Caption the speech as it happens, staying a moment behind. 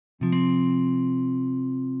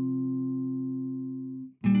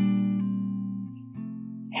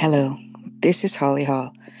Hello, this is Holly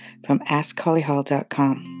Hall from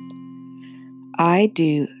AskHollyHall.com. I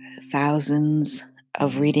do thousands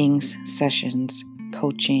of readings, sessions,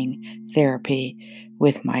 coaching, therapy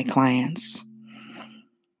with my clients.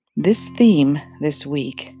 This theme this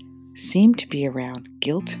week seemed to be around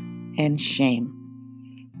guilt and shame.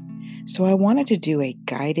 So I wanted to do a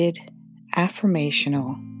guided,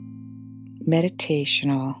 affirmational,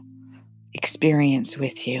 meditational experience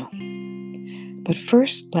with you. But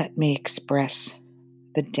first, let me express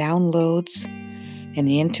the downloads and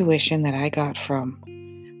the intuition that I got from,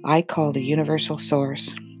 I call the universal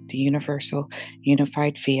source, the universal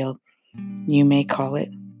unified field. You may call it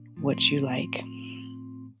what you like.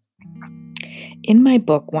 In my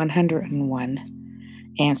book, 101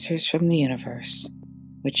 Answers from the Universe,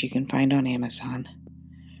 which you can find on Amazon,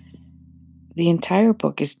 the entire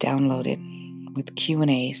book is downloaded with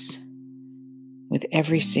Q&As with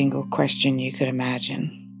every single question you could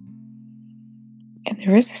imagine. And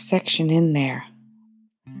there is a section in there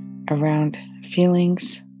around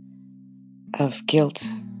feelings of guilt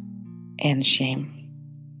and shame.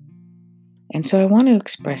 And so I want to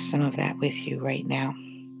express some of that with you right now.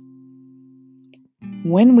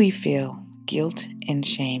 When we feel guilt and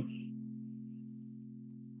shame,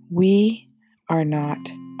 we are not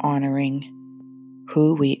honoring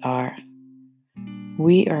who we are.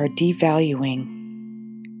 We are devaluing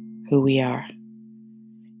who we are.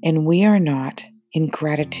 And we are not in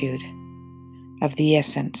gratitude of the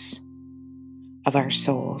essence of our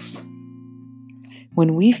souls.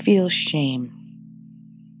 When we feel shame,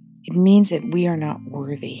 it means that we are not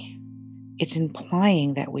worthy. It's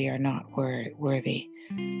implying that we are not worthy.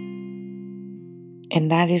 And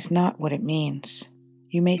that is not what it means.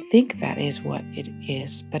 You may think that is what it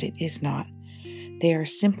is, but it is not. They are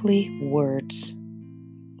simply words.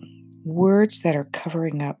 Words that are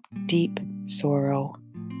covering up deep sorrow,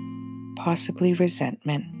 possibly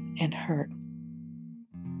resentment and hurt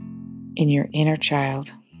in your inner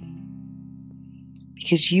child.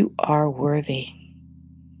 Because you are worthy.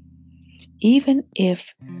 Even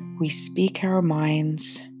if we speak our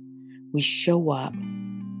minds, we show up,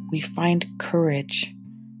 we find courage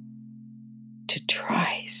to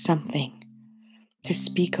try something, to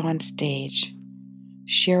speak on stage,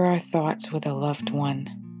 share our thoughts with a loved one,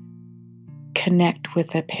 connect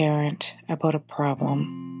with a parent about a problem,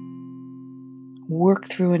 work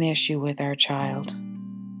through an issue with our child,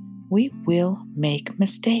 we will make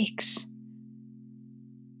mistakes.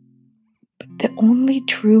 But the only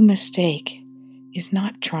true mistake is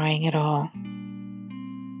not trying at all.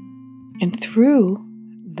 And through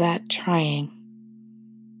that trying,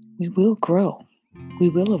 we will grow, we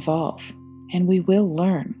will evolve, and we will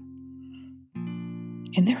learn.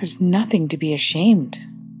 And there is nothing to be ashamed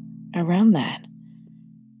around that.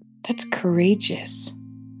 That's courageous,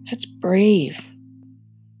 that's brave,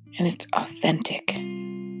 and it's authentic.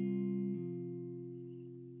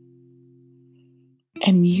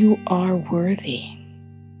 And you are worthy.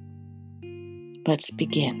 Let's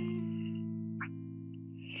begin.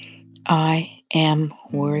 I am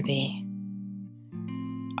worthy.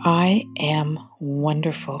 I am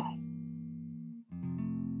wonderful.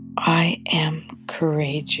 I am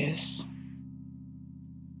courageous.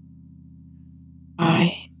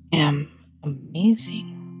 I am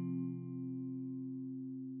amazing.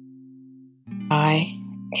 I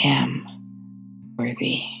am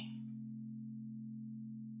worthy.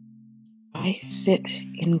 I sit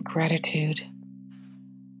in gratitude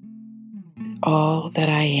with all that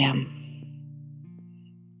I am.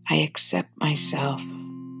 I accept myself.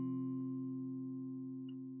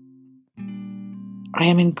 I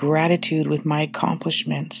am in gratitude with my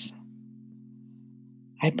accomplishments.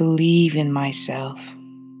 I believe in myself.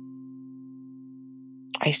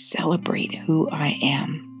 I celebrate who I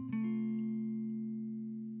am.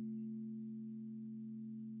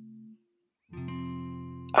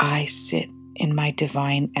 I sit in my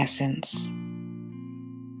divine essence.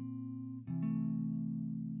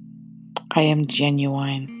 I am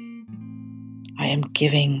genuine. I am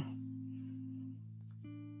giving.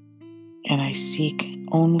 And I seek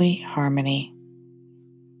only harmony.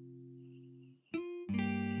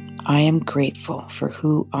 I am grateful for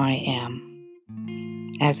who I am.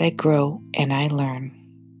 As I grow and I learn,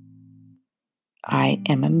 I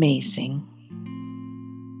am amazing.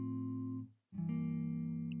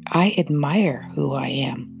 I admire who I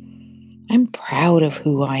am. I'm proud of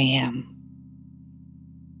who I am.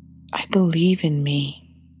 I believe in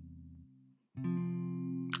me.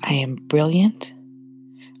 I am brilliant.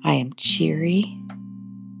 I am cheery.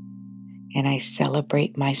 And I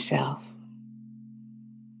celebrate myself.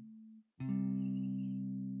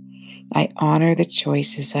 I honor the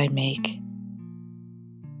choices I make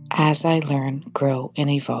as I learn, grow, and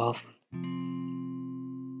evolve.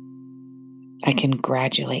 I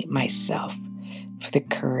congratulate myself for the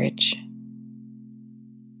courage.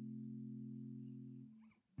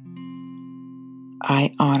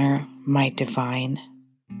 I honor my divine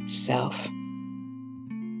self,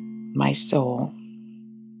 my soul.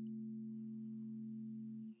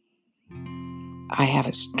 I have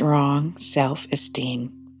a strong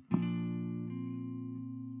self-esteem.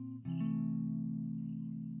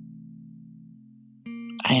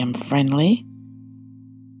 I am friendly.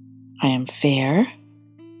 I am fair.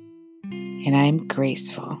 And I am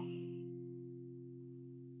graceful.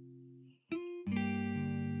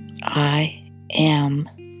 I am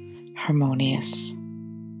harmonious.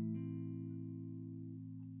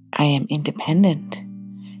 I am independent,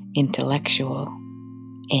 intellectual,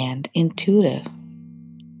 and intuitive.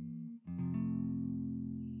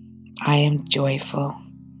 I am joyful,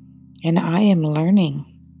 and I am learning.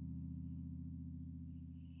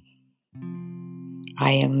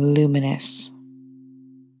 I am luminous,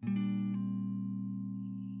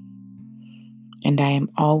 and I am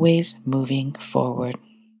always moving forward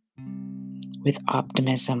with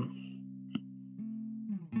optimism.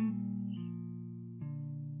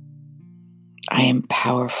 I am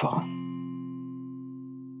powerful,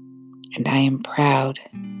 and I am proud,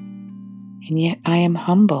 and yet I am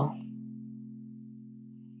humble.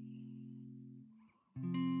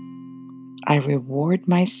 I reward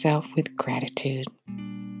myself with gratitude.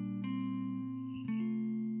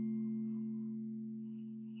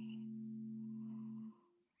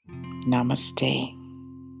 Namaste.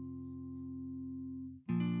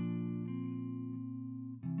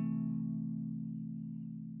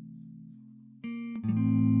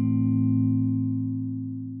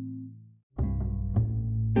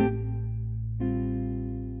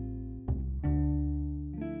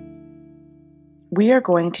 We are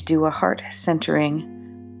going to do a heart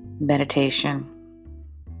centering meditation.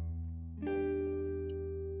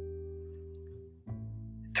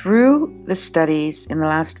 Through the studies in the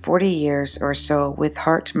last 40 years or so with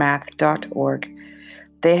heartmath.org,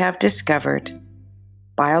 they have discovered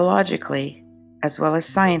biologically, as well as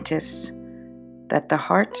scientists, that the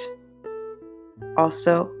heart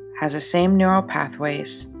also has the same neural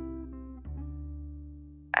pathways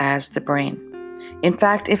as the brain. In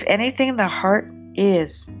fact, if anything, the heart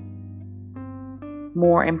is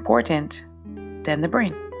more important than the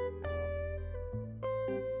brain.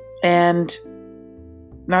 And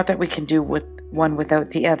not that we can do with one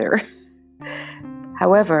without the other.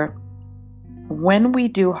 However, when we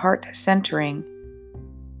do heart centering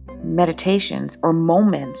meditations or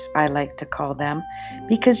moments, I like to call them,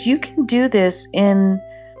 because you can do this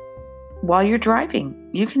while you're driving.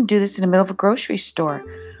 You can do this in the middle of a grocery store.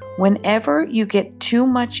 Whenever you get too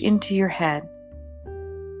much into your head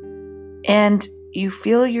and you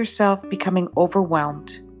feel yourself becoming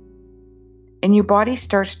overwhelmed and your body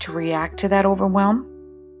starts to react to that overwhelm,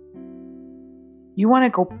 you want to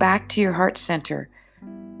go back to your heart center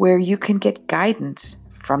where you can get guidance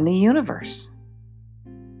from the universe.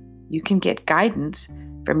 You can get guidance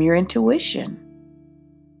from your intuition.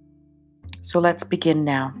 So let's begin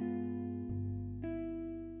now.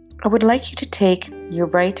 I would like you to take your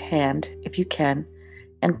right hand, if you can,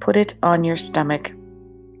 and put it on your stomach.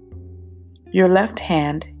 Your left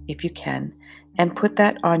hand, if you can, and put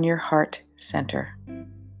that on your heart center,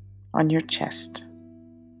 on your chest.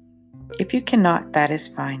 If you cannot, that is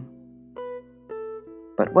fine.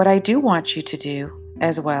 But what I do want you to do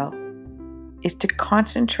as well is to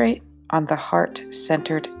concentrate on the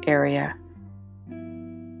heart-centered area.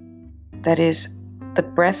 That is the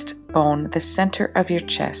breastbone, the center of your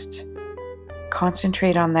chest.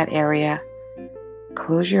 Concentrate on that area.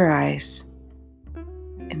 Close your eyes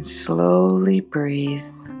and slowly breathe.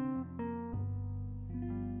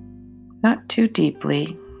 Not too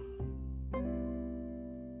deeply.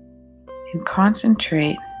 And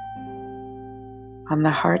concentrate on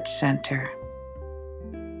the heart center.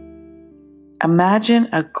 Imagine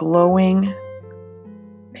a glowing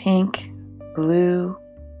pink, blue,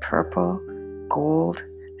 purple, gold,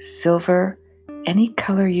 silver, any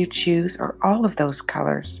color you choose, or all of those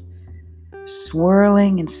colors,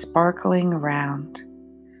 swirling and sparkling around,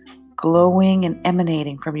 glowing and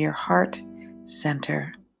emanating from your heart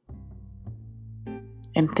center.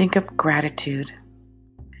 And think of gratitude.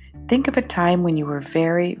 Think of a time when you were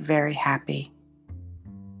very, very happy.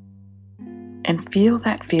 And feel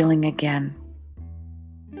that feeling again.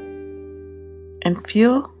 And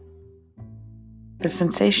feel the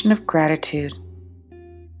sensation of gratitude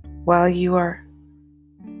while you are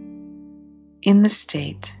in the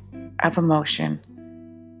state of emotion,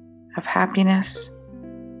 of happiness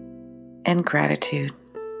and gratitude.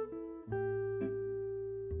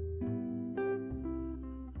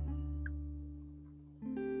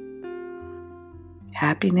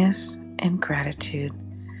 Happiness and gratitude.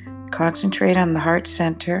 Concentrate on the heart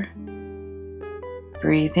center,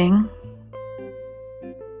 breathing,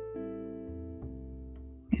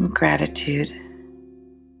 and gratitude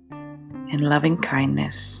and loving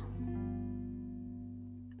kindness.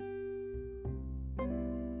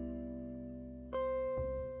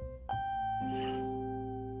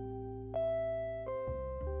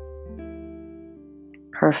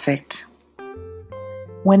 Perfect.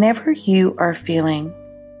 Whenever you are feeling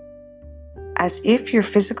as if your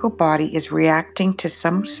physical body is reacting to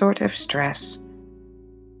some sort of stress,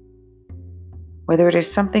 whether it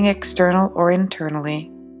is something external or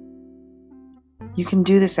internally, you can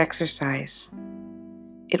do this exercise.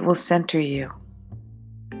 It will center you.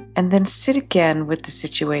 And then sit again with the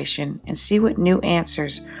situation and see what new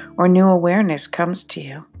answers or new awareness comes to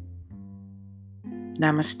you.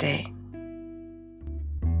 Namaste.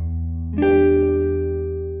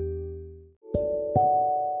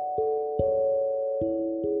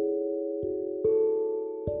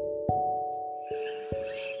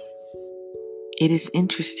 It is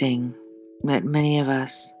interesting that many of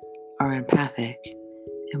us are empathic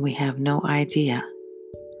and we have no idea,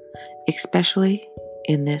 especially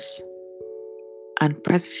in this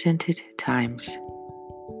unprecedented times.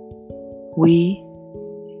 We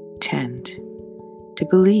tend to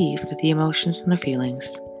believe that the emotions and the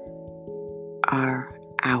feelings are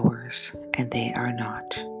ours, and they are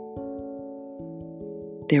not.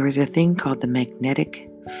 There is a thing called the magnetic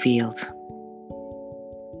field.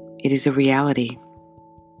 It is a reality.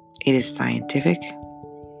 It is scientific.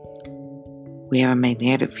 We have a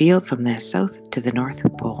magnetic field from the south to the North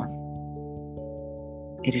Pole.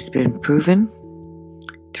 It has been proven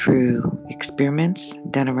through experiments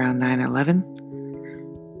done around 9/11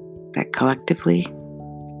 that collectively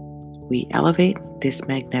we elevate this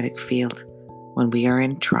magnetic field when we are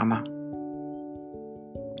in trauma.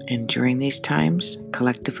 And during these times,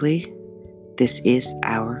 collectively, this is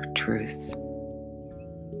our truth.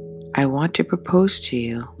 I want to propose to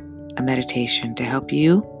you a meditation to help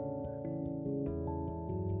you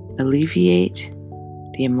alleviate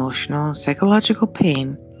the emotional and psychological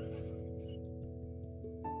pain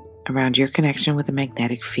around your connection with the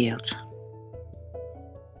magnetic field.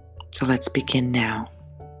 So let's begin now.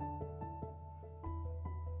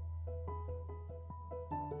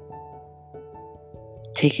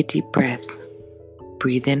 Take a deep breath.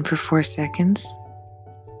 Breathe in for 4 seconds.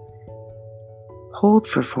 Hold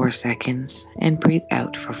for 4 seconds and breathe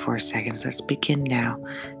out for 4 seconds. Let's begin now.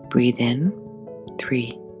 Breathe in,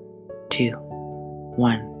 3, 2,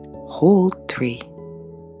 1. Hold, 3,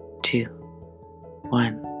 2,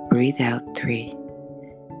 1. Breathe out, 3,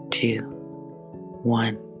 2,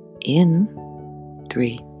 1. In,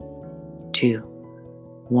 3, 2,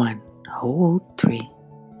 1. Hold, 3,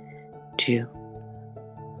 2,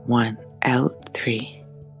 1. Out, 3,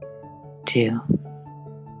 2,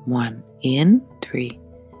 1. In, 3,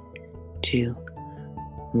 2,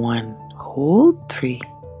 1. Hold, 3,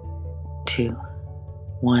 2,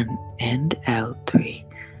 1. And out, 3,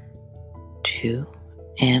 2,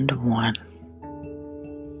 and 1.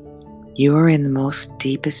 You are in the most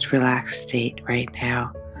deepest relaxed state right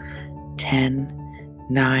now. 10,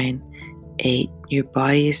 9, 8. Your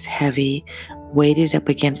body is heavy, weighted up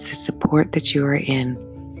against the support that you are in.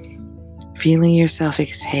 Feeling yourself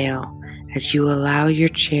exhale as you allow your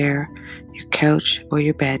chair, your couch, or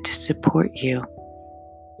your bed to support you.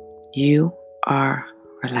 You are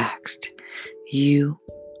relaxed. You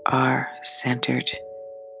are centered.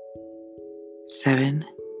 7,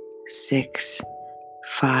 6,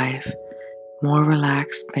 5. More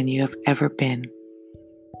relaxed than you have ever been.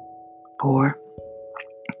 4,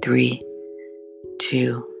 3,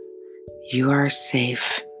 2. You are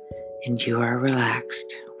safe and you are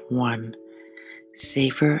relaxed. 1.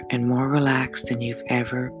 Safer and more relaxed than you've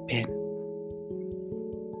ever been.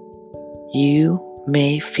 You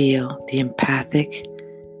may feel the empathic,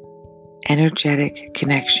 energetic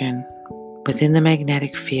connection within the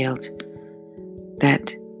magnetic field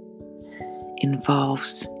that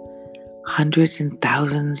involves hundreds and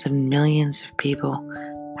thousands and millions of people.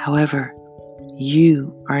 However,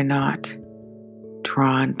 you are not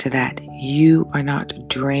drawn to that. You are not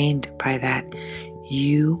drained by that.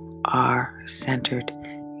 You are centered.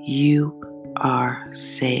 You are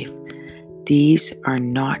safe. These are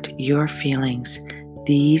not your feelings.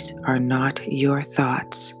 These are not your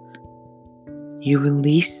thoughts. You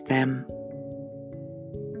release them.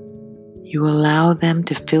 You allow them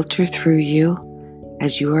to filter through you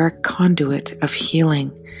as you are a conduit of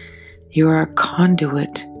healing. You are a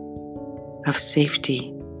conduit of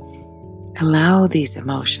safety. Allow these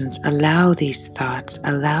emotions, allow these thoughts,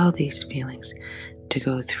 allow these feelings to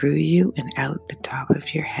go through you and out the top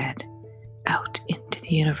of your head, out into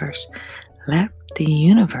the universe. Let the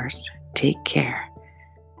universe take care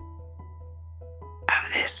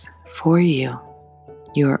of this for you.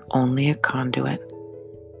 You are only a conduit.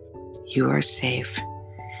 You are safe.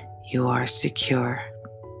 You are secure.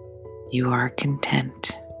 You are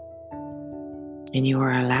content. And you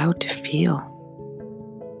are allowed to feel.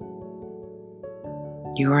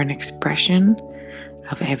 You are an expression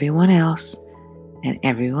of everyone else, and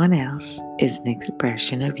everyone else is an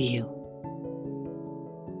expression of you.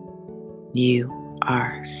 You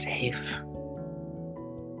are safe.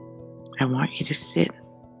 I want you to sit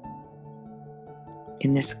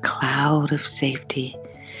in this cloud of safety.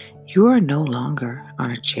 You are no longer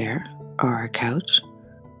on a chair or a couch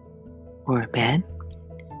or a bed.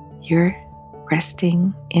 You're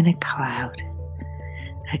resting in a cloud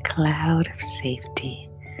of safety,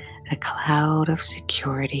 a cloud of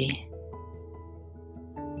security.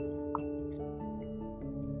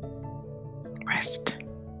 Rest,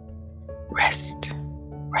 rest,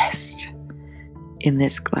 rest in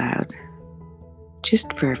this cloud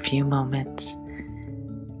just for a few moments.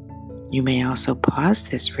 You may also pause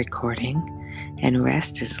this recording and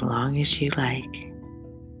rest as long as you like.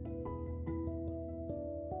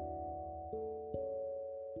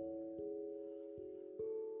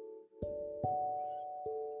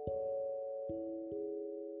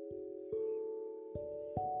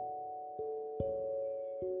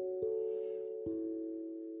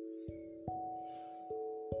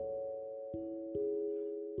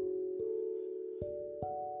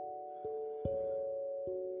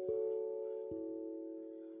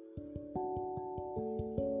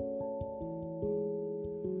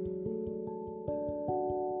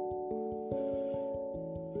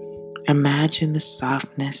 Imagine the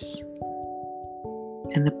softness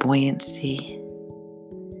and the buoyancy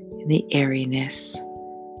and the airiness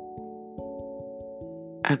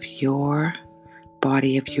of your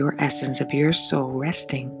body, of your essence, of your soul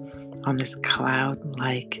resting on this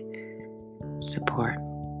cloud-like support.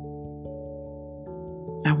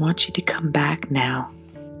 I want you to come back now.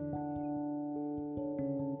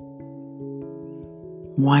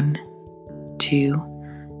 1,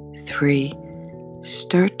 2, 3.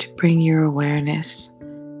 Start to bring your awareness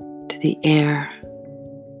to the air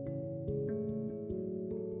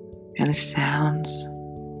and the sounds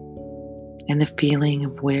and the feeling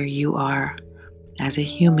of where you are as a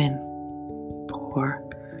human. 4,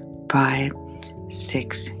 5,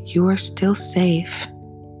 6. You are still safe.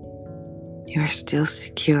 You are still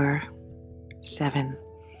secure. 7,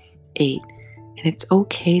 8. And it's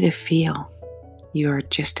okay to feel. You are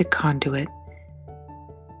just a conduit.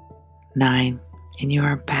 9. And you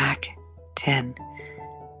are back. 10.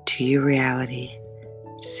 To your reality.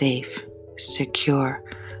 Safe, secure,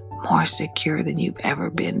 more secure than you've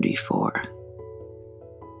ever been before.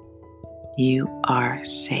 You are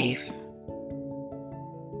safe.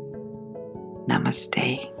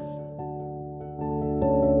 Namaste.